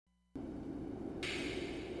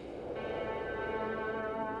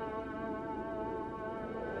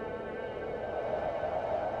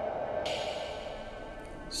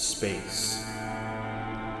space,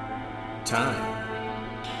 time,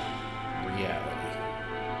 reality.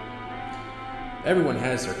 Everyone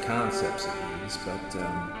has their concepts of these, but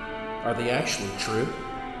are they actually true?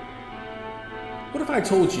 What if I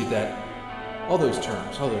told you that all those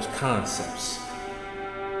terms, all those concepts,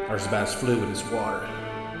 are about as fluid as water?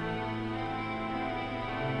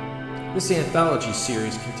 This anthology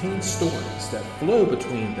series contains stories that flow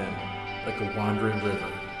between them like a wandering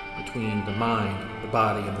river, between the mind, the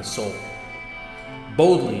body, and the soul,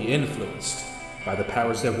 boldly influenced by the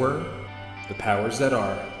powers that were, the powers that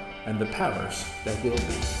are, and the powers that will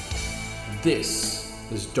be. This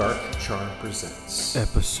is Dark Charm Presents.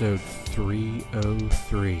 Episode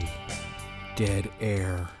 303, Dead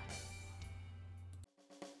Air.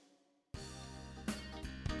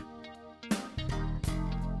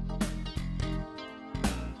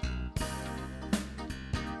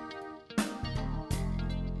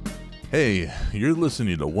 Hey, you're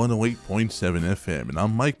listening to 108.7 FM, and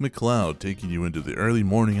I'm Mike McLeod, taking you into the early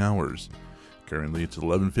morning hours. Currently, it's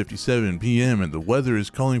 11:57 p.m., and the weather is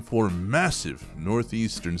calling for massive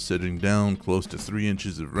northeastern, setting down close to 3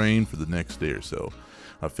 inches of rain for the next day or so.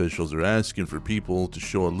 Officials are asking for people to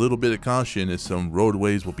show a little bit of caution, as some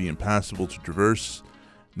roadways will be impassable to traverse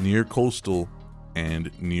near coastal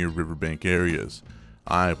and near riverbank areas.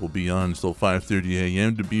 I will be on until 5:30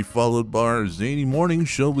 a.m. to be followed by our zany morning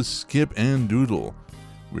show with Skip and Doodle.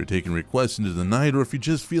 We're taking requests into the night, or if you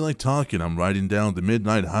just feel like talking, I'm riding down the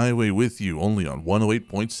Midnight Highway with you, only on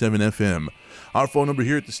 108.7 FM. Our phone number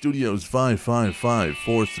here at the studio is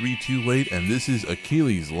 555-4328, and this is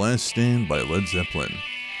Achilles' Last Stand by Led Zeppelin.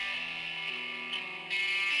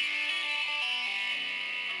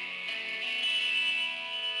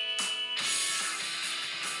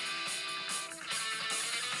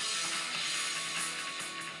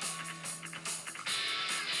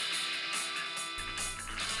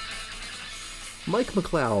 Mike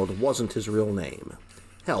McLeod wasn't his real name.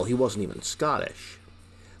 Hell, he wasn't even Scottish.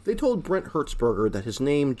 They told Brent Hertzberger that his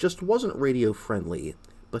name just wasn't radio-friendly,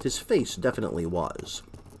 but his face definitely was.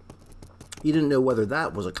 He didn't know whether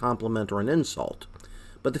that was a compliment or an insult,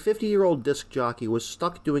 but the 50-year-old disc jockey was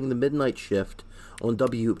stuck doing the midnight shift on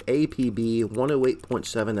WAPB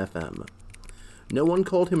 108.7 FM. No one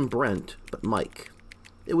called him Brent, but Mike.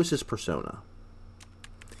 It was his persona.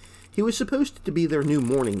 He was supposed to be their new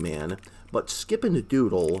morning man, but Skip and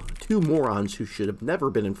Doodle, two morons who should have never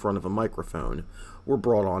been in front of a microphone, were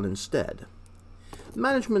brought on instead.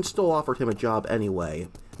 Management still offered him a job anyway,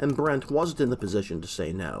 and Brent wasn't in the position to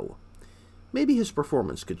say no. Maybe his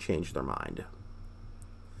performance could change their mind.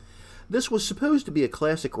 This was supposed to be a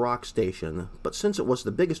classic rock station, but since it was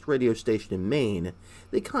the biggest radio station in Maine,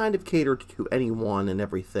 they kind of catered to anyone and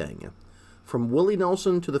everything. From Willie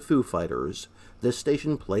Nelson to the Foo Fighters, this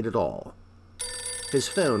station played it all. His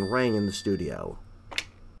phone rang in the studio.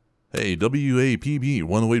 Hey, WAPB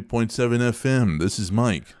 108.7 FM, this is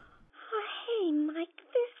Mike. Hey, Mike,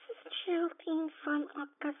 this is Geraldine from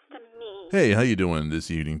Augusta, Maine. Hey, how you doing this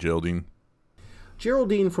evening, Geraldine?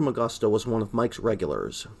 Geraldine from Augusta was one of Mike's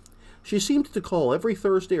regulars. She seemed to call every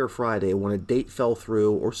Thursday or Friday when a date fell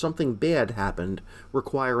through or something bad happened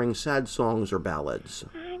requiring sad songs or ballads.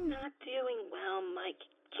 I'm not doing well, Mike.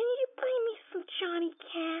 Can you play me some Johnny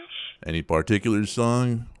Cash? Any particular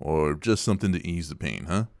song, or just something to ease the pain,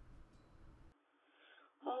 huh?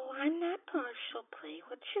 Oh, I'm not partial. Play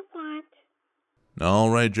what you want. All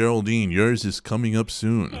right, Geraldine, yours is coming up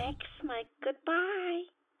soon. Thanks, Mike. Goodbye.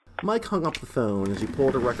 Mike hung up the phone as he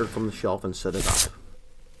pulled a record from the shelf and set it up.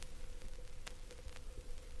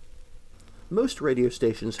 Most radio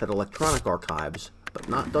stations had electronic archives, but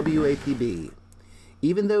not WAPB.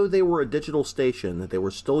 Even though they were a digital station, they were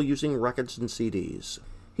still using records and CDs.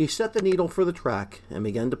 He set the needle for the track and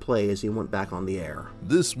began to play as he went back on the air.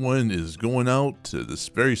 This one is going out to this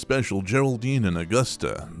very special Geraldine in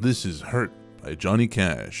Augusta. This is Hurt by Johnny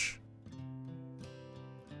Cash.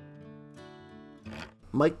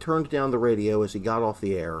 Mike turned down the radio as he got off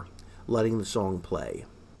the air, letting the song play.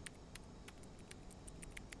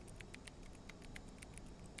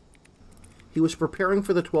 He was preparing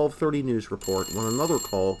for the 12:30 news report when another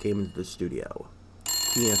call came into the studio.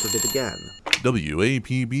 He answered it again.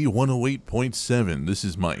 WAPB 108.7, this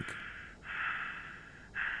is Mike.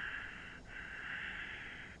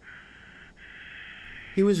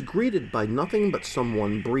 He was greeted by nothing but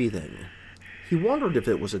someone breathing. He wondered if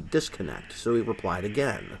it was a disconnect, so he replied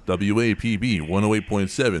again. WAPB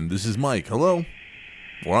 108.7, this is Mike. Hello?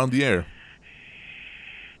 We're on the air.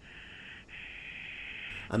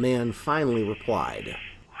 A man finally replied.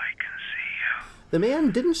 I can see you. The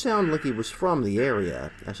man didn't sound like he was from the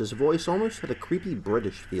area, as his voice almost had a creepy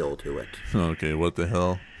British feel to it. Okay, what the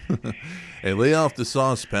hell? Hey, lay off the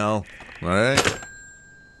sauce, pal. All right?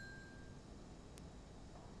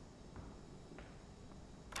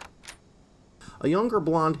 A younger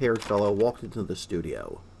blonde-haired fellow walked into the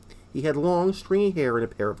studio. He had long, stringy hair and a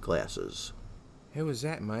pair of glasses. Who was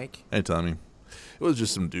that, Mike? Hey, Tommy. It was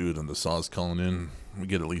just some dude on the sauce calling in. We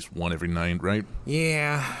get at least one every night, right?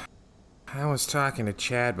 Yeah. I was talking to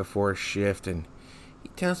Chad before shift, and he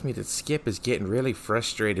tells me that Skip is getting really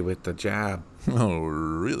frustrated with the job. Oh,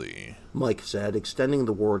 really? Mike said, extending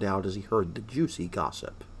the word out as he heard the juicy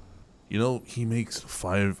gossip. You know, he makes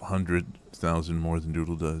 500,000 more than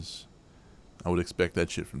Doodle does. I would expect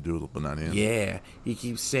that shit from Doodle, but not him. Yeah, he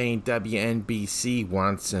keeps saying WNBC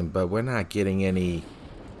wants him, but we're not getting any...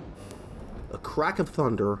 A crack of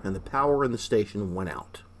thunder and the power in the station went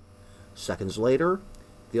out. Seconds later,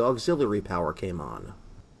 the auxiliary power came on.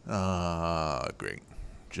 Ah, great.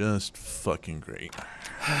 Just fucking great.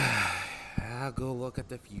 I'll go look at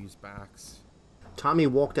the fuse box. Tommy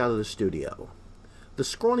walked out of the studio. The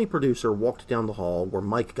scrawny producer walked down the hall where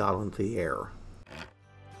Mike got onto the air.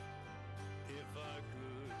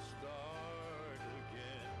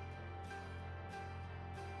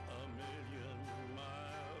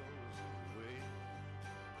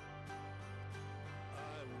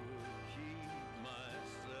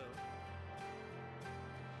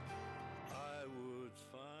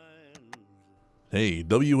 Hey,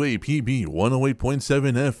 WAPB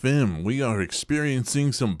 108.7 FM. We are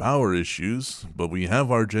experiencing some power issues, but we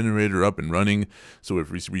have our generator up and running, so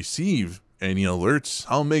if we receive any alerts,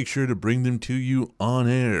 I'll make sure to bring them to you on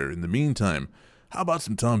air. In the meantime, how about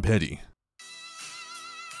some Tom Petty?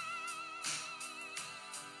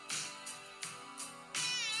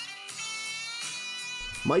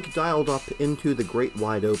 Mike dialed up into the great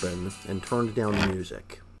wide open and turned down the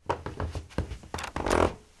music.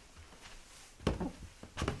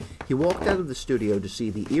 He walked out of the studio to see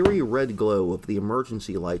the eerie red glow of the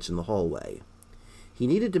emergency lights in the hallway. He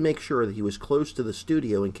needed to make sure that he was close to the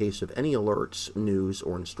studio in case of any alerts, news,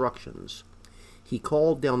 or instructions. He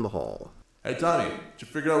called down the hall. Hey, Tommy, did you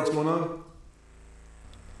figure out what's going on?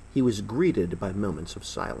 He was greeted by moments of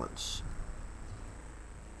silence.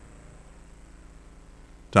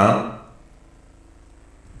 Tom?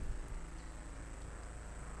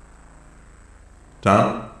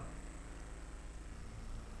 Tom?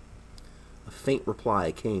 A faint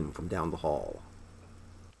reply came from down the hall.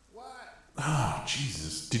 Oh,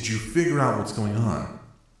 Jesus. Did you figure out what's going on?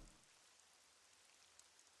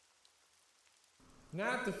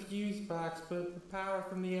 Not the fuse box, but the power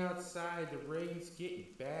from the outside. The rain's getting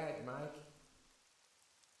bad, Mike.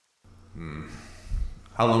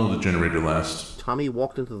 How long will the generator last? Tommy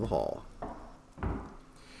walked into the hall.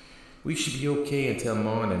 We should be okay until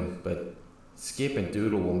morning, but Skip and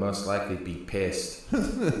Doodle will most likely be pissed.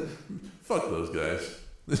 Fuck those guys.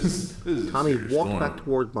 This is Tommy a serious walked storm. back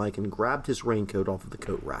toward Mike and grabbed his raincoat off of the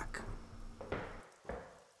coat rack.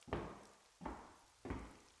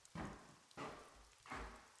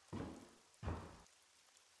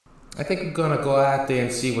 I think I'm gonna go out there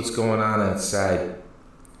and see what's going on outside.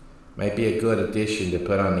 Might be a good addition to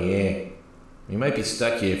put on the air. We might be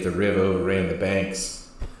stuck here if the river overran the banks.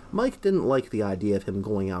 Mike didn't like the idea of him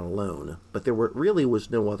going out alone, but there really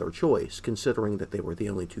was no other choice, considering that they were the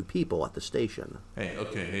only two people at the station.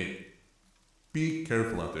 Hey. Be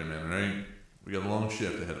careful out there, man, alright? We got a long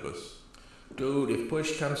shift ahead of us. Dude, if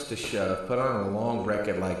push comes to shove, put on a long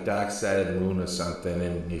record like Dark Side of the Moon or something,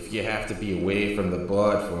 and if you have to be away from the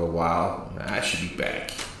board for a while, I should be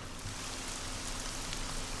back.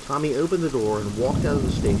 Tommy opened the door and walked out of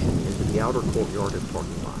the station into the outer courtyard and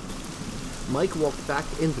parking lot. Mike walked back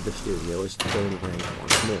into the studio as the phone rang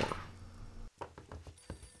once more.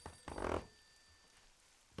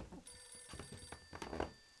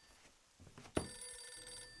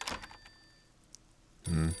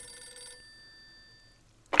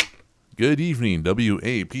 Good evening,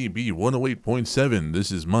 WAPB 108.7.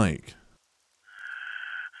 This is Mike.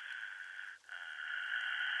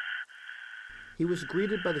 He was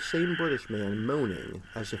greeted by the same British man moaning,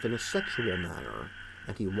 as if in a sexual manner,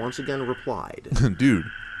 and he once again replied, Dude,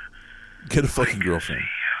 get a fucking girlfriend.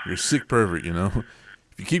 You're a sick pervert, you know?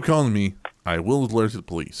 If you keep calling me, I will alert the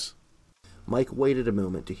police. Mike waited a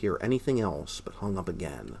moment to hear anything else, but hung up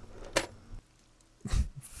again.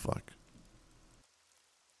 Fuck.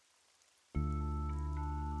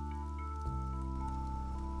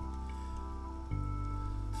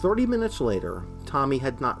 "30 minutes later, Tommy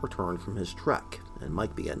had not returned from his trek, and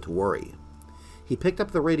Mike began to worry. He picked up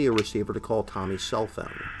the radio receiver to call Tommy's cell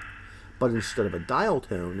phone, but instead of a dial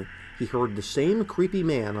tone, he heard the same creepy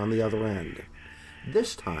man on the other end.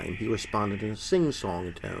 This time, he responded in a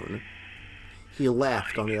sing-song tone. He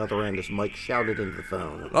laughed on the other end as Mike shouted into the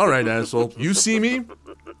phone. All right, asshole. You see me?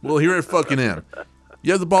 Well, here I fucking am.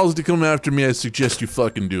 You have the balls to come after me, I suggest you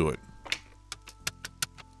fucking do it.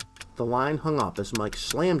 The line hung up as Mike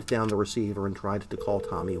slammed down the receiver and tried to call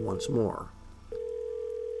Tommy once more.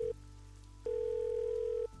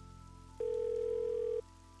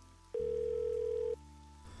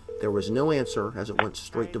 There was no answer as it went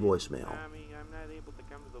straight to voicemail. Tommy, I'm not able to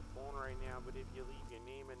come to the phone right now, but if you leave your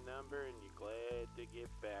name and number, and you're glad to get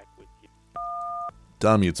back with you.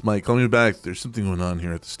 Tommy, it's Mike. Call me back. There's something going on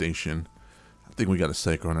here at the station. I think we got a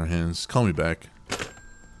psycho on our hands. Call me back.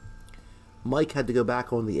 Mike had to go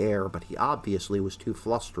back on the air, but he obviously was too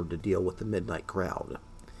flustered to deal with the midnight crowd.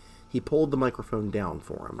 He pulled the microphone down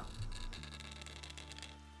for him.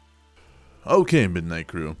 Okay, Midnight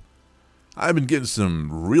Crew. I've been getting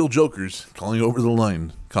some real jokers calling over the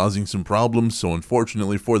line, causing some problems, so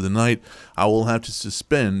unfortunately for the night, I will have to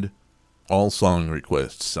suspend all song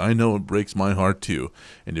requests. I know it breaks my heart too,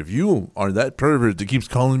 and if you are that pervert that keeps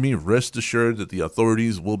calling me, rest assured that the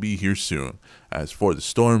authorities will be here soon. As for the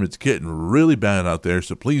storm, it's getting really bad out there,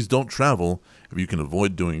 so please don't travel if you can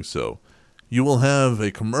avoid doing so. You will have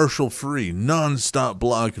a commercial-free, non-stop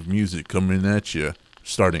block of music coming at you,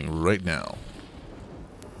 starting right now.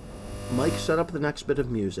 Mike set up the next bit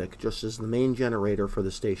of music just as the main generator for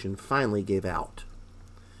the station finally gave out.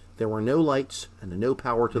 There were no lights and no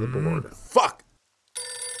power to the board. Fuck!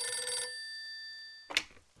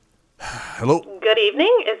 Hello? Good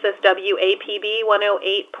evening. Is this WAPB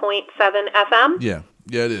 108.7 FM? Yeah,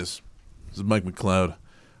 it is. This is Mike McLeod.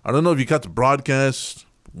 I don't know if you caught the broadcast.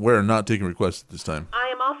 We're not taking requests at this time. I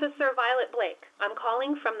am Officer Violet Blake. I'm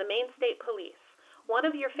calling from the Maine State Police. One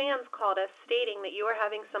of your fans called us stating that you are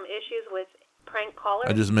having some issues with prank callers.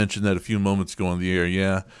 I just mentioned that a few moments ago on the air.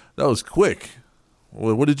 Yeah, that was quick.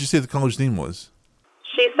 What did you say the caller's name was?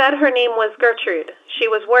 She said her name was Gertrude. She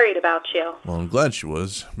was worried about you. Well, I'm glad she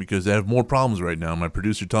was, because I have more problems right now. My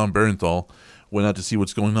producer, Tom Barenthal, went out to see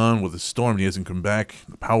what's going on with the storm. He hasn't come back.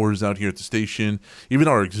 The power is out here at the station. Even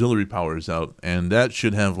our auxiliary power is out, and that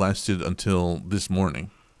should have lasted until this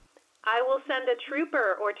morning. I will send a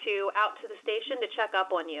trooper or two out to the station to check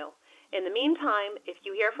up on you. In the meantime, if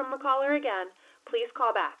you hear from the caller again, please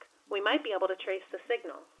call back. We might be able to trace the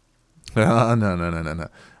signal. No.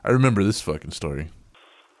 I remember this fucking story.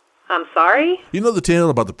 I'm sorry? You know the tale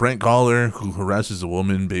about the prank caller who harasses a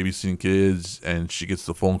woman babysitting kids and she gets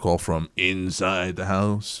the phone call from inside the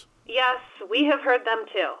house? Yes, we have heard them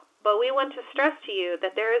too. But we want to stress to you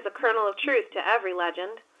that there is a kernel of truth to every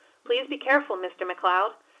legend. Please be careful, Mr.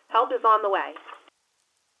 McLeod. Help is on the way.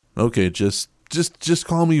 Okay, just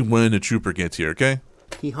call me when a trooper gets here, okay?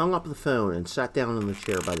 He hung up the phone and sat down in the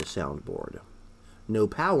chair by the soundboard. No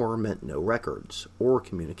power meant no records or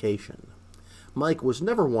communication. Mike was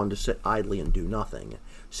never one to sit idly and do nothing,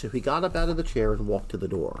 so he got up out of the chair and walked to the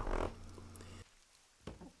door.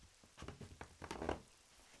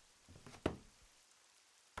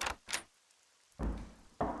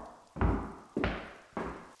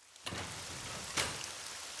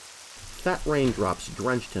 Fat raindrops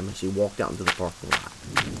drenched him as he walked out into the parking lot.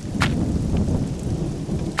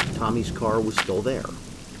 Tommy's car was still there.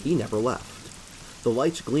 He never left. The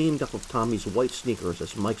lights gleamed off of Tommy's white sneakers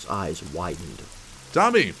as Mike's eyes widened.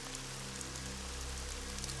 Tommy!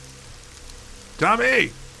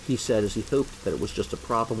 Tommy! He said as he hoped that it was just a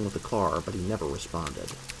problem with the car, but he never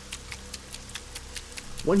responded.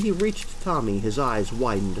 When he reached Tommy, his eyes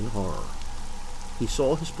widened in horror. He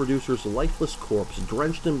saw his producer's lifeless corpse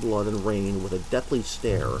drenched in blood and rain with a deathly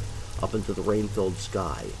stare up into the rain-filled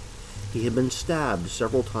sky. He had been stabbed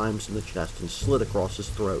several times in the chest and slit across his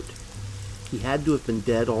throat. He had to have been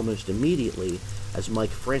dead almost immediately as Mike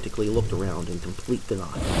frantically looked around in complete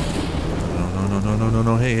denial.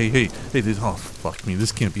 No. Hey, oh, fuck me,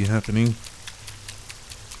 this can't be happening.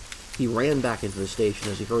 He ran back into the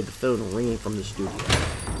station as he heard the phone ringing from the studio.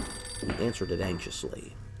 He answered it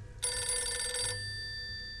anxiously.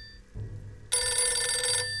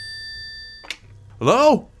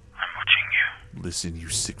 Hello? I'm watching you. Listen, you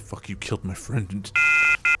sick fuck, you killed my friend.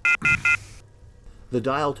 The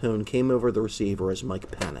dial tone came over the receiver as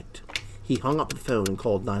Mike panicked. He hung up the phone and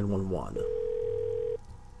called 911.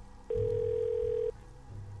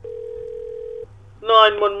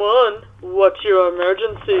 911, what's your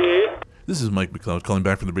emergency? This is Mike McLeod calling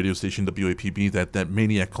back from the radio station WAPB. That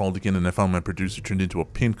maniac called again and I found my producer turned into a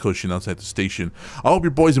pincushion outside the station. I hope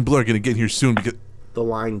your boys in blue are going to get here soon because... The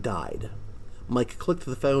line died. Mike clicked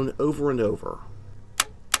the phone over and over.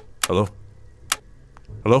 Hello?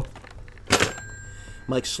 Hello?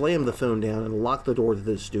 Mike slammed the phone down and locked the door to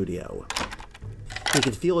the studio. He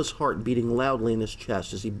could feel his heart beating loudly in his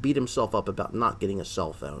chest as he beat himself up about not getting a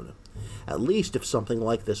cell phone. At least if something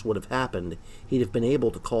like this would have happened, he'd have been able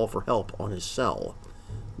to call for help on his cell.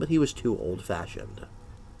 But he was too old-fashioned.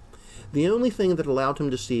 The only thing that allowed him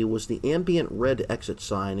to see was the ambient red exit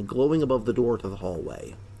sign glowing above the door to the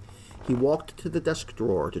hallway. He walked to the desk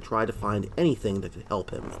drawer to try to find anything that could help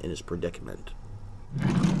him in his predicament.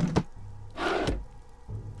 Cut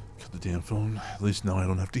the damn phone. At least now I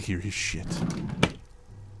don't have to hear his shit.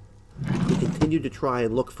 He continued to try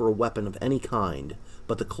and look for a weapon of any kind,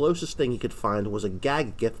 but the closest thing he could find was a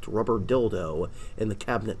gag gift rubber dildo in the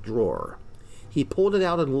cabinet drawer. He pulled it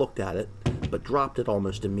out and looked at it, but dropped it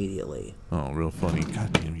almost immediately. Oh, real funny.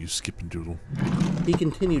 God damn you, skipping doodle. He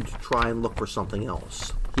continued to try and look for something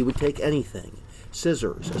else. He would take anything.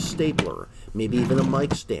 Scissors, a stapler, maybe even a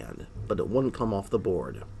mic stand, but it wouldn't come off the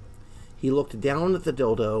board. He looked down at the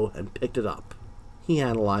dildo and picked it up. He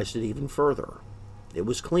analyzed it even further. It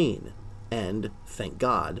was clean, and, thank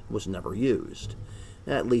God, was never used.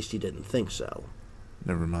 At least he didn't think so.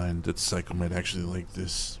 Never mind, that psycho might actually like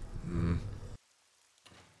this.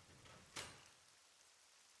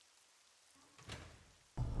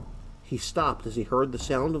 He stopped as he heard the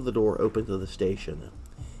sound of the door open to the station.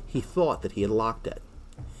 He thought that he had locked it.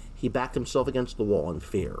 He backed himself against the wall in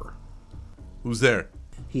fear. Who's there?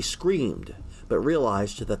 He screamed, but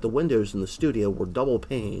realized that the windows in the studio were double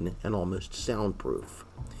pane and almost soundproof.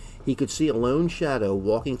 He could see a lone shadow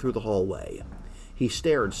walking through the hallway. He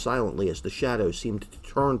stared silently as the shadow seemed to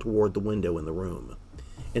turn toward the window in the room.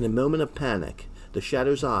 In a moment of panic, the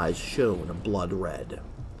shadow's eyes shone a blood red.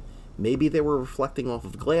 Maybe they were reflecting off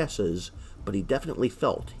of glasses, but he definitely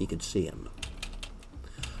felt he could see him.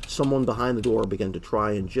 Someone behind the door began to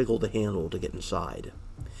try and jiggle the handle to get inside.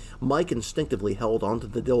 Mike instinctively held onto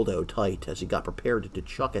the dildo tight as he got prepared to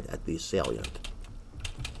chuck it at the assailant.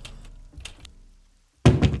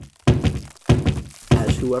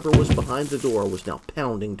 As whoever was behind the door was now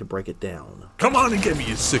pounding to break it down. Come on and get me,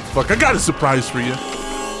 you sick fuck. I got a surprise for you.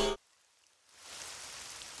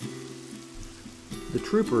 The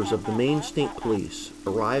troopers of the Maine State Police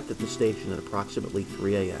arrived at the station at approximately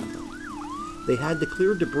 3 a.m. They had to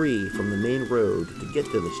clear debris from the main road to get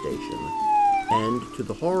to the station, and, to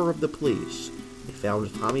the horror of the police, they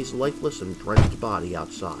found Tommy's lifeless and drenched body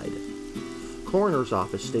outside. Coroner's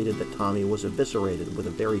office stated that Tommy was eviscerated with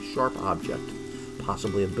a very sharp object,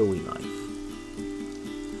 possibly a Bowie knife.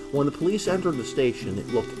 When the police entered the station, it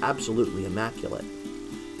looked absolutely immaculate.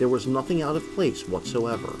 There was nothing out of place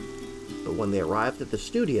whatsoever. But when they arrived at the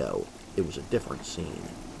studio, it was a different scene.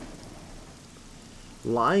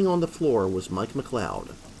 Lying on the floor was Mike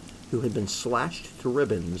McLeod, who had been slashed to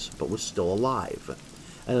ribbons but was still alive,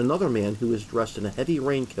 and another man who was dressed in a heavy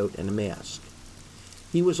raincoat and a mask.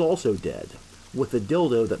 He was also dead, with the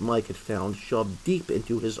dildo that Mike had found shoved deep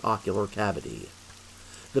into his ocular cavity.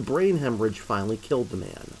 The brain hemorrhage finally killed the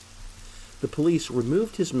man. The police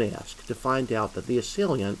removed his mask to find out that the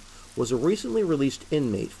assailant was a recently released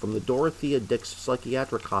inmate from the Dorothea Dix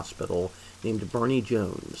Psychiatric Hospital named Bernie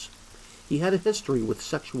Jones. He had a history with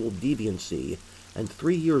sexual deviancy, and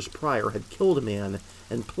 3 years prior had killed a man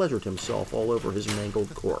and pleasured himself all over his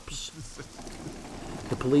mangled corpse.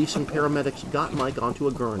 The police and paramedics got Mike onto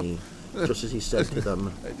a gurney, just as he said to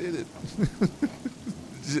them, I did it.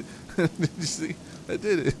 Did you see? I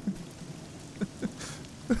did it.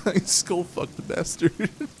 I skull fucked the bastard.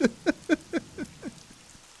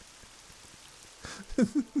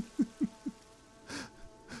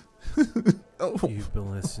 Oh. You've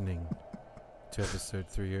been listening to episode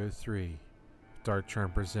 303, Dark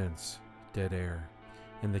Charm Presents Dead Air.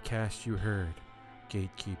 In the cast you heard,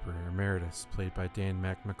 Gatekeeper Emeritus, played by Dan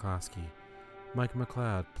McCloskey, Mike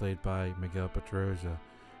McLeod, played by Miguel Petroza,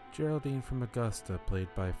 Geraldine from Augusta, played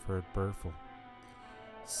by Ferd Burfel,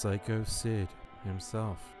 Psycho Sid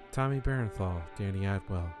himself, Tommy Barenthal, Danny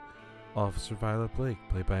Atwell, Officer Violet Blake,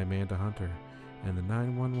 played by Amanda Hunter, and the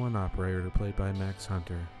 911 operator, played by Max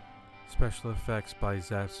Hunter. Special effects by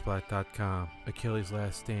Zapsplat.com. Achilles'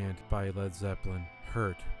 Last Stand by Led Zeppelin.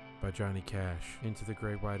 Hurt by Johnny Cash. Into the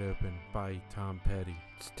Great Wide Open by Tom Petty.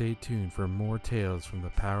 Stay tuned for more tales from the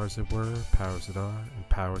powers that were, powers that are, and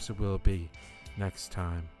powers that will be next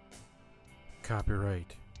time.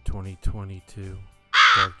 Copyright 2022.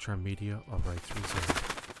 Dark Charm Media, all rights reserved.